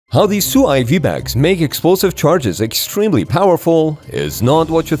How these two IV bags make explosive charges extremely powerful is not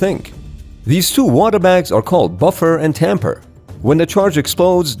what you think. These two water bags are called buffer and tamper. When the charge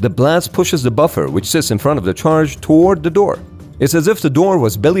explodes, the blast pushes the buffer, which sits in front of the charge, toward the door. It's as if the door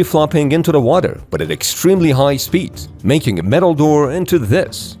was belly flopping into the water, but at extremely high speeds, making a metal door into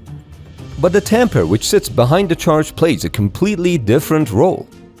this. But the tamper, which sits behind the charge, plays a completely different role.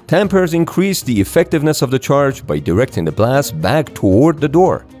 Tampers increase the effectiveness of the charge by directing the blast back toward the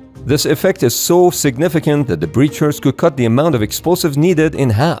door. This effect is so significant that the breachers could cut the amount of explosives needed in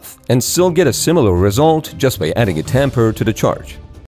half and still get a similar result just by adding a tamper to the charge.